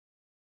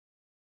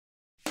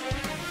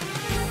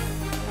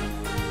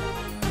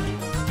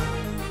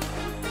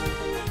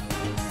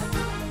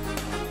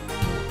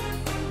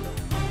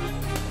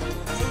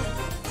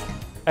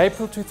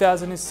April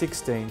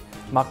 2016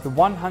 marked the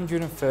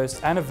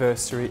 101st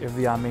anniversary of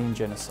the Armenian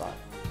Genocide.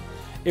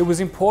 It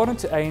was important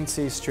to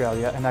ANC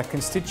Australia and our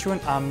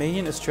constituent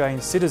Armenian Australian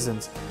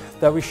citizens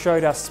that we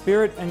showed our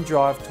spirit and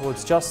drive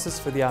towards justice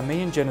for the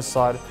Armenian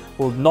Genocide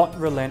will not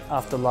relent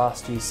after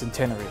last year's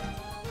centenary.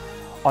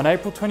 On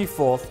April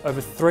 24th, over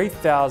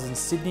 3,000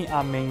 Sydney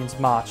Armenians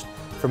marched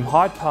from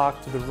Hyde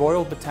Park to the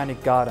Royal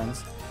Botanic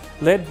Gardens,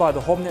 led by the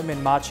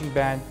Hobnetmen Marching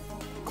Band,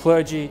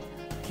 clergy,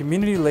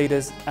 community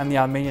leaders and the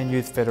Armenian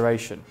Youth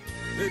Federation.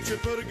 And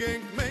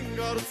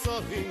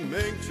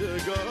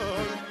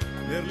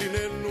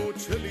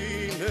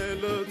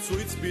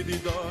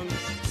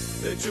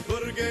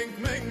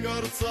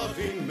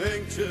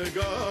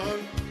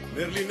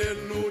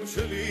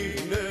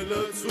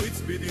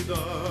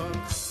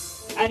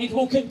it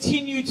will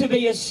continue to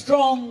be as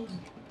strong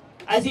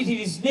as it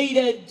is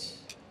needed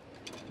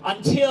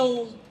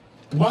until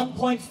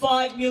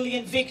 1.5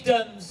 million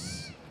victims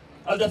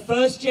of the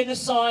first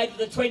genocide of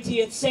the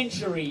 20th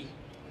century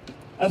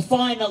are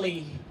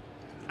finally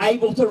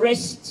able to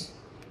rest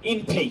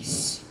in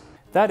peace.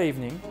 That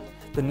evening,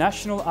 the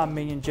National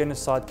Armenian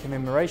Genocide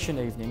Commemoration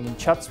Evening in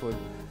Chatswood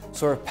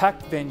saw a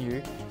packed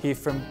venue hear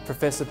from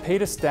Professor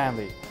Peter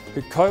Stanley,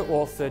 who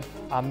co-authored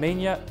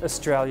Armenia,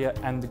 Australia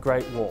and the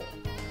Great War,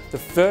 the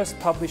first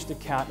published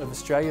account of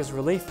Australia's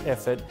relief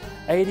effort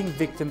aiding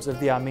victims of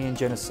the Armenian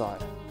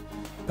Genocide.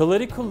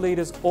 Political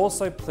leaders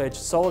also pledged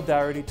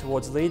solidarity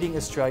towards leading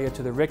Australia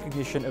to the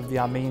recognition of the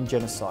Armenian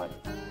Genocide.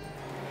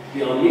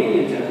 The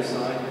Armenian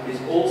Genocide is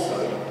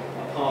also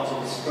a part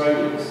of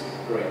Australia's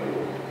Great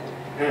War,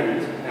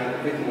 and now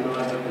that Vicky and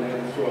I have been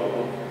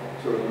able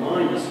to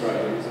remind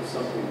Australians of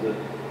something that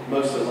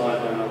most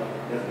alive now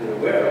have been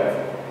aware of,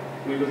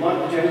 we would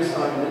like the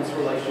genocide and its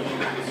relationship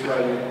with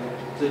Australia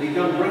to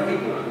become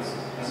recognised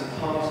as a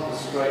part of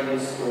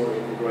Australia's story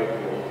of the Great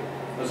War,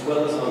 as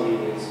well as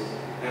Armenians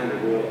and the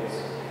world's.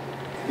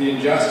 The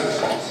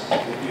injustices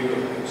that you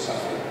have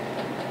suffered,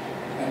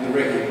 and the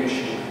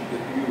recognition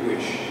that you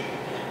wish,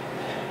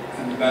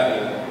 and the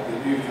battle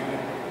that you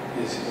fight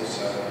is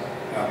also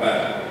our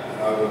battle, and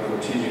I will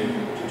continue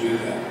to do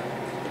that.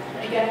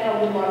 Again, I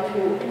would like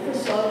to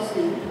emphasise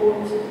the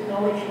importance of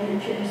acknowledging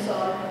the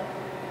genocide,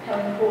 how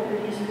important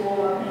it is for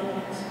all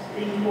Armenians,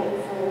 the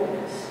important for all of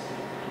us.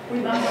 We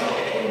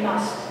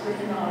must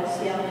recognise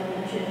the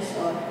Armenian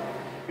genocide.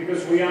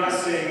 Because we are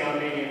seeing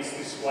Armenians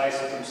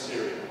displaced from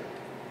Syria.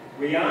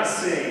 We are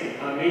seeing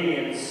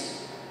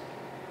Armenians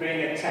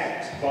being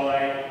attacked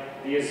by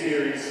the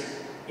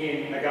Azeris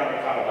in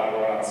Nagorno-Karabakh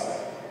or Artsakh.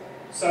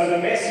 So the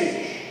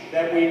message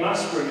that we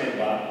must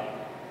remember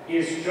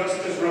is just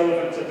as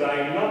relevant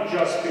today, not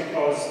just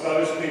because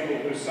those people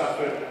who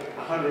suffered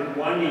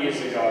 101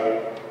 years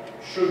ago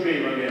should be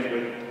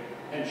remembered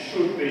and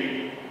should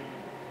be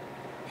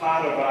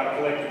part of our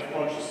collective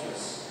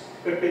consciousness,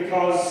 but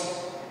because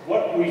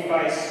what we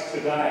face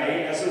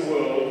today as a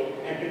world,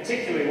 and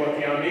particularly what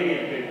the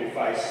Armenian people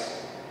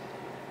face,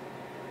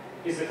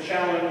 is a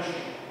challenge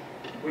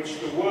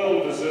which the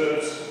world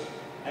deserves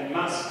and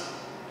must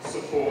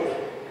support.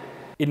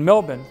 In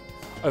Melbourne,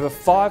 over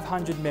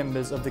 500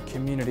 members of the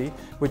community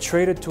were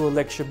treated to a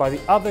lecture by the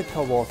other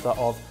co-author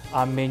of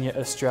Armenia,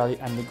 Australia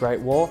and the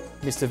Great War,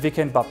 Mr.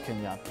 Viken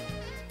Babkenyan.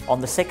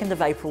 On the 2nd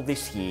of April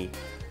this year,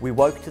 we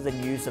woke to the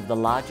news of the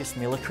largest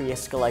military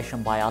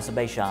escalation by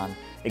Azerbaijan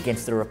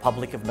against the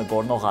Republic of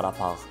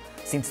Nagorno-Karabakh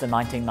since the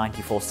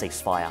 1994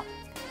 ceasefire.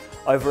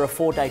 Over a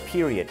 4-day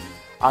period,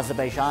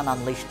 Azerbaijan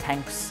unleashed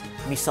tanks,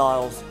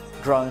 missiles,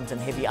 drones and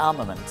heavy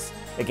armaments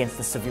against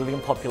the civilian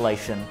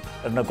population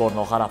of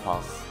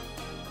Nagorno-Karabakh.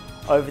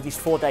 Over this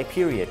 4-day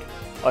period,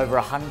 over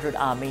 100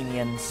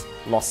 Armenians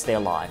lost their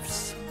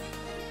lives.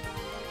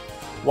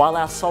 While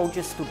our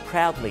soldiers stood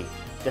proudly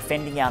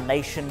defending our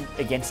nation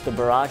against the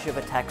barrage of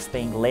attacks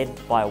being led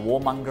by a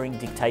warmongering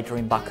dictator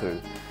in Baku,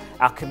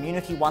 our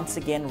community once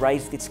again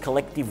raised its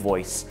collective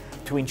voice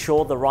to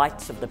ensure the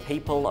rights of the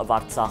people of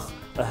Artsakh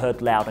are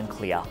heard loud and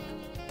clear.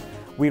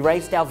 We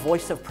raised our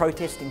voice of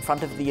protest in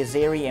front of the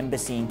Azeri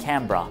embassy in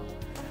Canberra.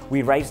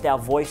 We raised our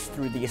voice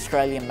through the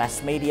Australian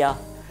mass media,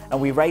 and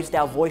we raised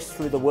our voice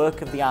through the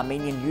work of the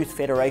Armenian Youth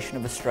Federation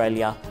of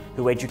Australia,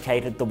 who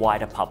educated the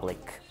wider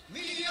public.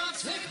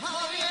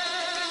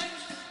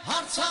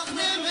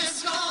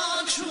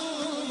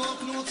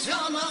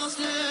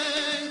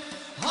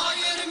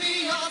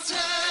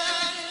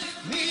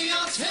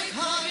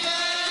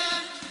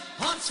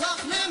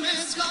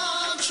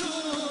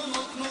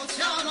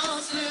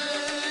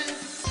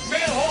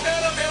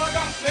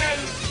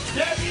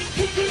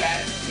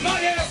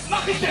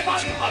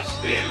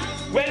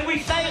 When we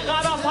say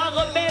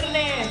Karabakh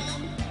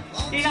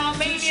in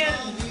Armenian,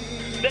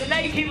 the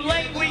native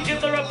language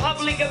of the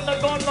Republic of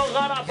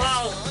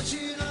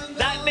Nagorno-Karabakh,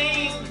 that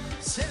means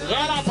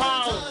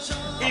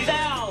Karabakh is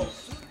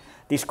ours.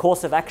 This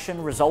course of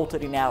action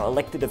resulted in our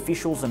elected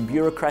officials and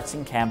bureaucrats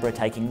in Canberra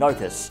taking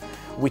notice,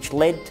 which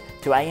led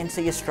to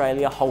ANC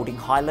Australia holding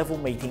high-level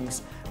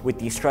meetings with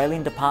the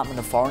Australian Department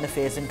of Foreign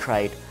Affairs and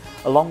Trade,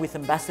 along with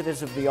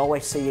ambassadors of the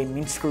OSCE and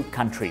Minsk Group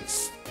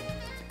countries.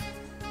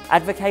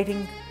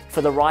 Advocating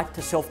for the right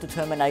to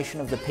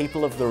self-determination of the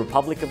people of the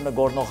Republic of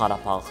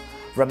Nagorno-Karabakh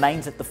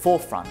remains at the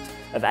forefront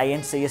of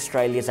ANC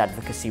Australia's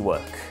advocacy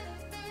work.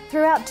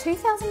 Throughout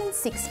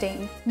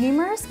 2016,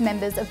 numerous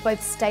members of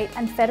both state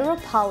and federal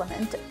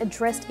parliament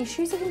addressed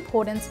issues of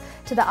importance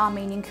to the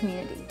Armenian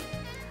community.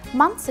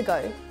 Months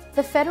ago,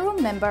 the federal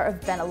member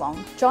of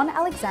Benelong, John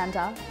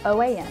Alexander,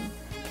 OAM,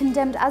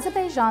 condemned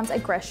Azerbaijan's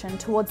aggression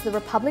towards the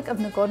Republic of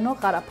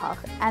Nagorno-Karabakh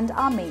and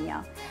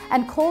Armenia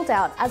and called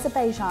out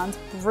Azerbaijan's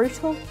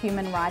brutal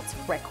human rights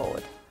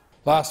record.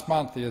 Last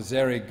month, the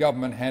Azeri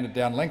government handed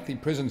down lengthy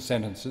prison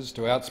sentences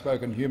to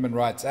outspoken human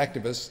rights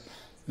activists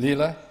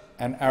Lila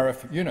and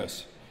Arif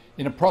Yunus,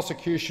 in a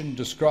prosecution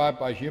described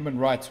by Human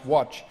Rights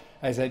Watch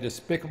as a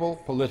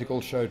despicable political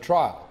show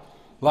trial.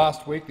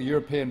 Last week, the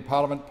European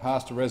Parliament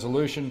passed a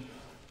resolution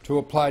to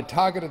apply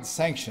targeted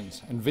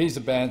sanctions and visa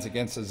bans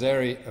against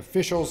Azeri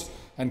officials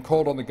and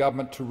called on the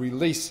government to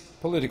release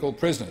political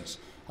prisoners.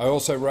 I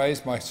also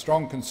raised my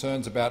strong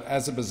concerns about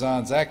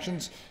Azerbaijan's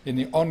actions in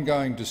the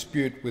ongoing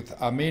dispute with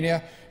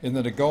Armenia in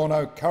the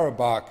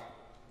Nagorno-Karabakh.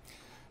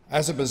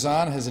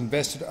 Azerbaijan has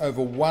invested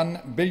over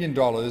 $1 billion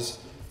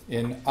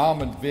in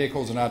armoured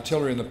vehicles and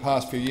artillery in the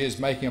past few years,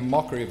 making a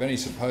mockery of any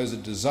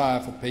supposed desire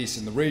for peace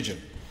in the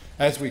region.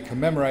 As we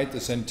commemorate the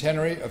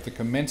centenary of the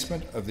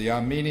commencement of the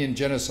Armenian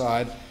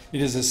Genocide,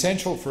 it is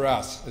essential for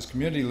us as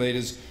community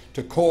leaders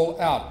to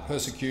call out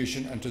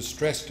persecution and to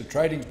stress to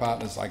trading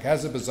partners like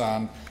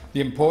Azerbaijan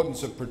the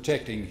importance of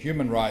protecting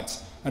human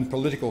rights and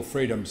political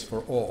freedoms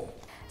for all.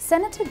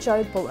 Senator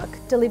Joe Bullock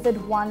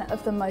delivered one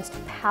of the most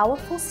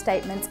powerful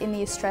statements in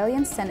the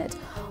Australian Senate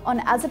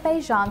on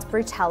Azerbaijan's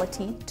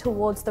brutality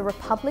towards the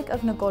Republic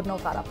of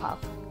Nagorno-Karabakh.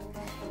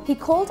 He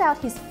called out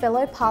his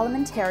fellow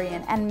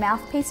parliamentarian and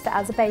mouthpiece for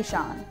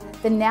Azerbaijan,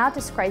 the now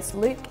disgraced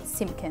Luke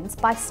Simpkins,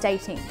 by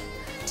stating,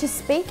 "To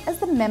speak as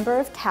the member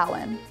of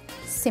Cowan,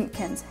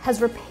 Simpkins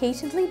has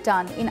repeatedly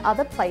done in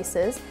other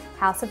places,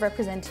 House of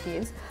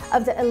Representatives,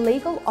 of the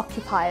illegal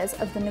occupiers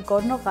of the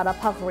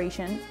Nagorno-Karabakh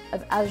region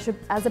of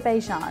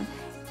Azerbaijan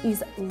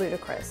is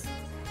ludicrous.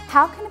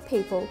 How can a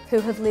people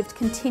who have lived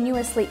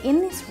continuously in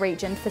this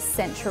region for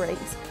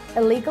centuries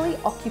illegally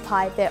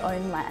occupy their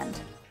own land?"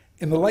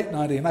 In the late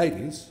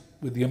 1980s,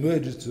 with the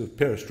emergence of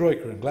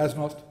perestroika and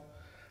glasnost,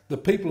 the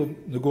people of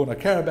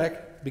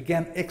Nagorno-Karabakh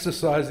began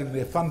exercising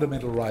their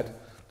fundamental right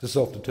to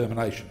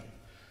self-determination,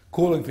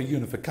 calling for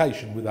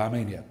unification with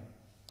Armenia.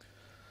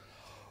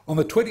 On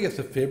the 20th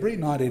of February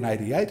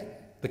 1988,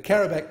 the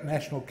Karabakh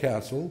National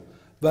Council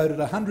voted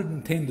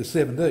 110 to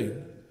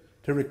 17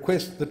 to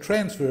request the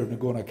transfer of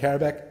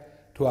Nagorno-Karabakh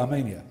to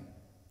Armenia.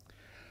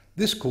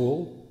 This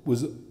call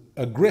was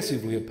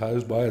aggressively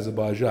opposed by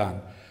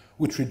Azerbaijan,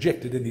 which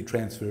rejected any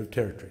transfer of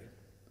territory.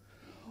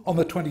 On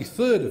the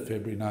 23rd of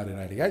February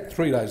 1988,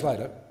 3 days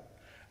later,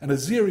 an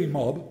Azeri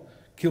mob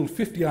killed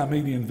 50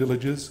 Armenian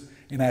villagers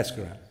in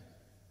Askeran.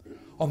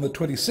 On the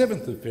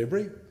 27th of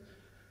February,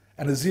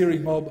 an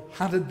Azeri mob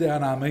hunted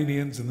down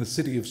Armenians in the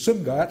city of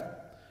Sumgait,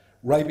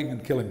 raping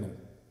and killing them.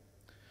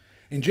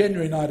 In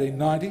January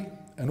 1990,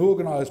 an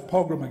organised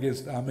pogrom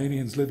against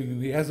Armenians living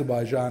in the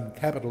Azerbaijan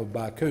capital of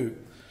Baku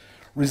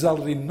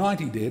resulted in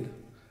 90 dead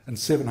and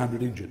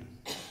 700 injured.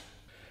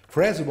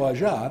 For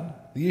Azerbaijan,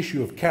 the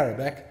issue of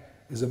Karabakh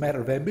is a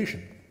matter of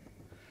ambition.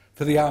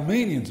 For the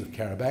Armenians of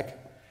Karabakh,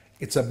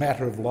 it's a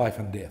matter of life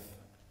and death.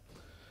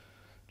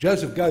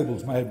 Joseph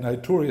Goebbels may have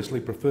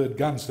notoriously preferred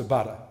guns to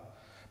butter,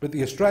 but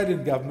the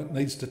Australian government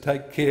needs to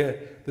take care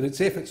that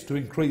its efforts to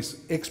increase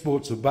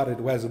exports of butter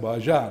to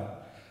Azerbaijan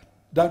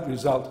don't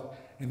result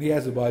in the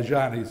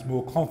Azerbaijanis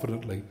more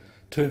confidently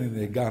turning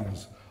their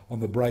guns on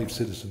the brave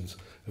citizens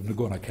of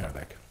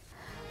Nagorno-Karabakh.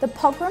 The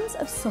pogroms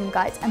of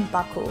Sumgait and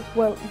Baku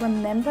were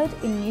remembered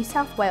in New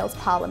South Wales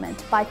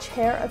Parliament by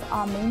Chair of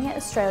Armenia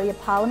Australia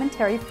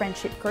Parliamentary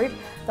Friendship Group,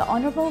 the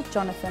Honourable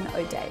Jonathan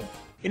O'Dea.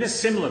 In a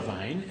similar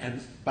vein,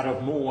 but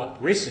of more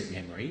recent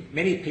memory,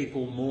 many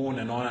people mourn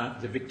and honour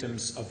the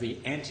victims of the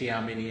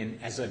anti-Armenian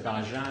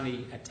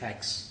Azerbaijani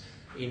attacks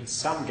in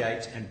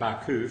Sumgait and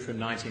Baku from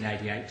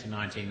 1988 to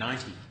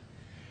 1990.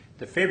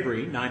 The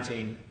February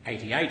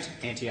 1988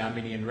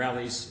 anti-Armenian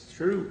rallies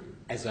through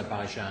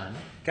Azerbaijan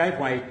gave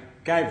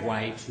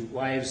way to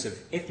waves of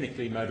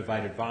ethnically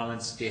motivated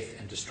violence, death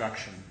and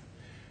destruction.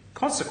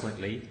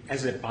 Consequently,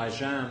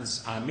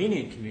 Azerbaijan's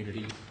Armenian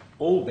community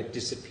all but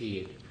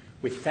disappeared,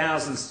 with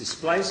thousands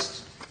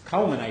displaced,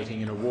 culminating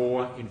in a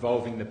war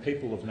involving the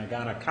people of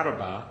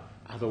Nagorno-Karabakh,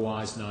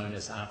 otherwise known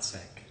as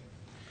Artsakh.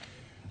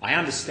 I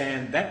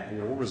understand that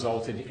war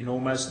resulted in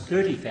almost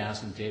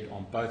 30,000 dead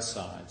on both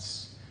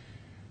sides.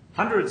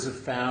 Hundreds of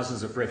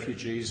thousands of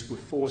refugees were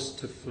forced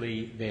to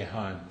flee their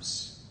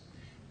homes.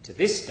 To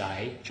this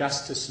day,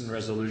 justice and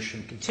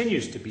resolution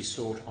continues to be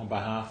sought on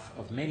behalf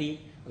of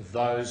many of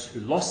those who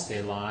lost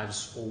their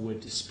lives or were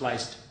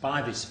displaced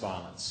by this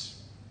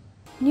violence.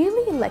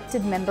 Newly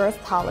elected Member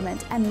of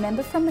Parliament and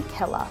member from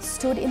Mackellar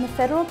stood in the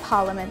Federal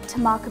Parliament to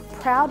mark a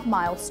proud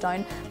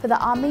milestone for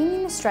the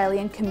Armenian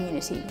Australian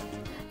community,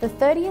 the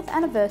 30th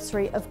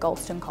anniversary of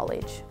Galston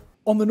College.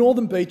 On the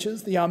northern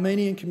beaches, the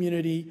Armenian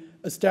community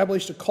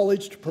established a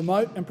college to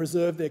promote and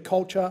preserve their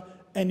culture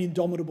and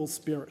indomitable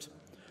spirit.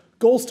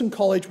 Galston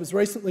College was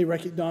recently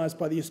recognised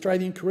by the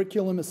Australian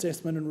Curriculum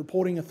Assessment and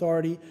Reporting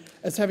Authority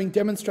as having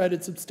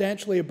demonstrated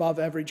substantially above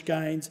average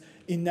gains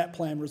in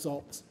NAPLAN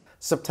results.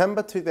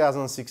 September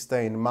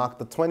 2016 marked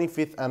the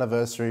 25th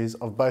anniversaries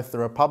of both the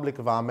Republic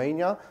of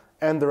Armenia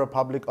and the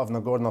Republic of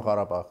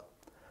Nagorno-Karabakh.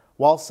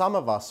 While some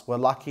of us were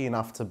lucky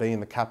enough to be in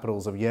the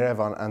capitals of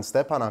Yerevan and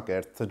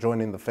Stepanakert to join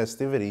in the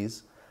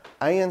festivities,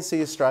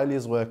 ANC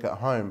Australia's work at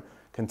home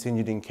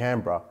continued in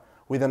Canberra,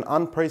 with an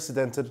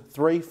unprecedented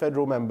 3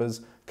 federal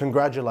members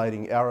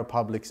congratulating our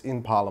republics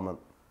in Parliament.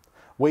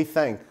 We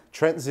thank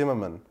Trent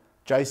Zimmerman,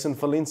 Jason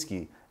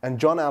Falinsky and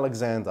John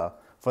Alexander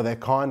for their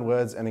kind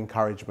words and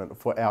encouragement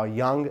for our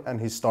young and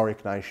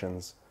historic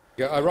nations.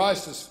 I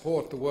rise to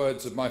support the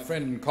words of my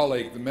friend and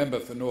colleague, the member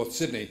for North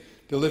Sydney,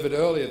 delivered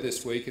earlier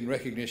this week in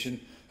recognition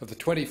of the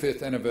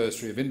 25th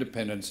anniversary of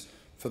independence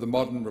for the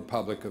modern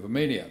Republic of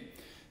Armenia.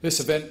 This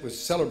event was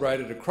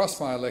celebrated across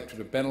my electorate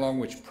of Bennelong,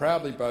 which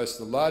proudly boasts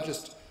the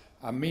largest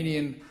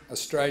Armenian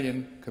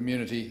Australian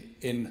community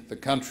in the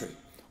country.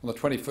 On the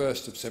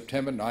 21st of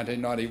September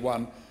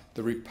 1991,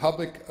 the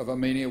Republic of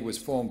Armenia was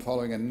formed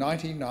following a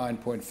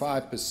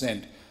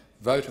 99.5%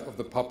 vote of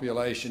the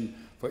population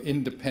for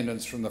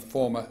independence from the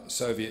former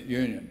Soviet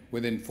Union.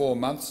 Within 4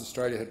 months,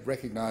 Australia had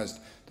recognised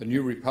the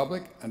new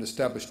republic and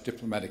established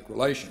diplomatic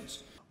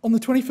relations. On the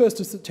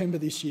 21st of September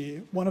this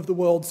year, one of the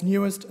world's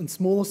newest and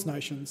smallest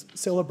nations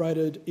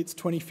celebrated its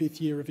 25th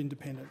year of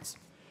independence.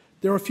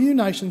 There are few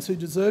nations who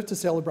deserve to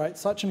celebrate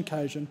such an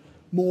occasion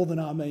more than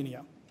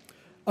Armenia.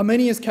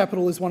 Armenia's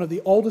capital is one of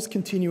the oldest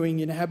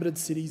continuing inhabited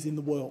cities in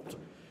the world.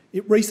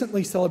 It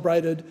recently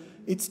celebrated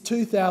its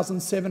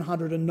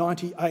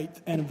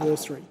 2,798th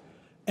anniversary,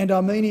 and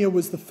Armenia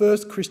was the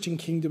first Christian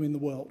kingdom in the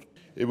world.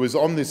 It was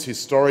on this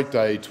historic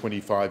day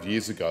 25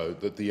 years ago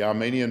that the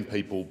Armenian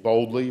people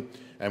boldly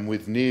and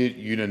with near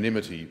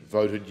unanimity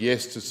voted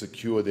yes to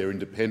secure their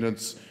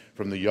independence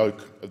from the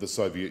yoke of the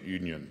Soviet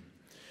Union.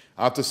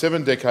 After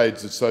 7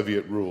 decades of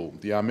Soviet rule,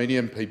 the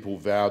Armenian people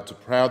vowed to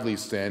proudly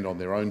stand on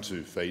their own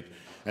 2 feet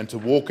and to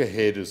walk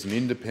ahead as an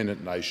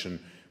independent nation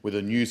with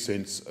a new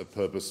sense of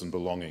purpose and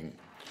belonging.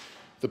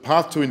 The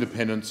path to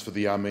independence for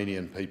the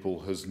Armenian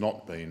people has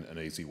not been an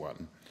easy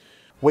one.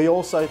 We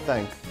also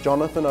thank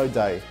Jonathan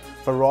O'Dea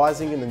for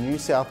rising in the New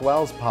South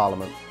Wales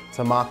Parliament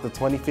to mark the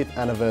 25th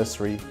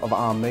anniversary of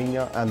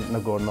Armenia and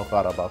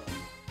Nagorno-Karabakh.